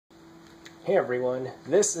Hey everyone,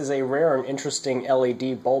 this is a rare and interesting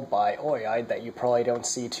LED bulb by Ouyide that you probably don't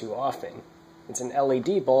see too often. It's an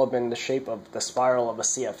LED bulb in the shape of the spiral of a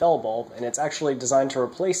CFL bulb, and it's actually designed to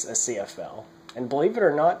replace a CFL. And believe it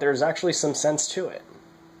or not, there's actually some sense to it.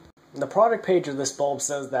 The product page of this bulb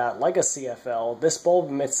says that, like a CFL, this bulb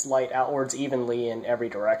emits light outwards evenly in every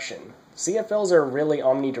direction. CFLs are really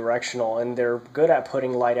omnidirectional, and they're good at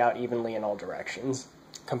putting light out evenly in all directions.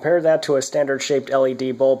 Compare that to a standard-shaped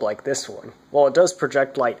LED bulb like this one. While it does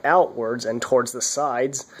project light outwards and towards the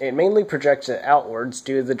sides, it mainly projects it outwards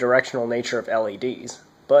due to the directional nature of LEDs.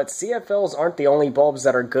 But CFLs aren't the only bulbs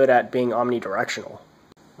that are good at being omnidirectional.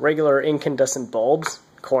 Regular incandescent bulbs,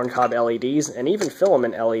 corncob LEDs, and even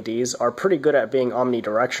filament LEDs are pretty good at being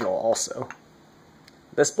omnidirectional also.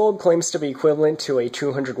 This bulb claims to be equivalent to a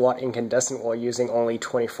 200-watt incandescent while using only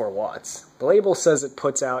 24 watts. The label says it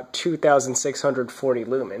puts out 2,640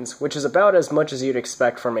 lumens, which is about as much as you'd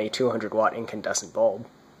expect from a 200-watt incandescent bulb.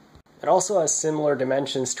 It also has similar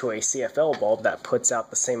dimensions to a CFL bulb that puts out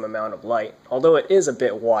the same amount of light, although it is a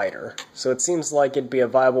bit wider, so it seems like it'd be a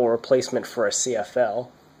viable replacement for a CFL,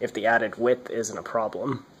 if the added width isn't a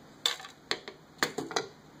problem.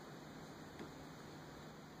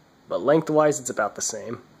 But lengthwise, it's about the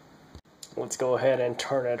same. Let's go ahead and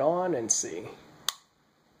turn it on and see.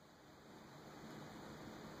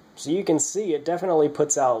 So you can see it definitely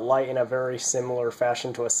puts out light in a very similar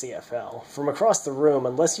fashion to a CFL. From across the room,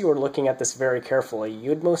 unless you were looking at this very carefully,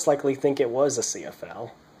 you'd most likely think it was a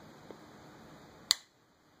CFL.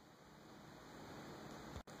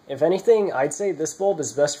 If anything, I'd say this bulb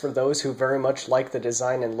is best for those who very much like the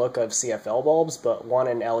design and look of CFL bulbs, but want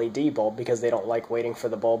an LED bulb because they don't like waiting for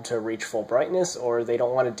the bulb to reach full brightness, or they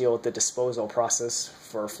don't want to deal with the disposal process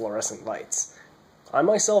for fluorescent lights. I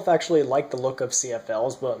myself actually like the look of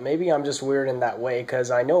CFLs, but maybe I'm just weird in that way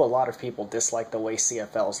because I know a lot of people dislike the way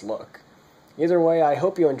CFLs look. Either way, I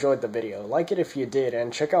hope you enjoyed the video. Like it if you did,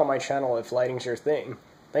 and check out my channel if lighting's your thing.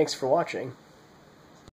 Thanks for watching.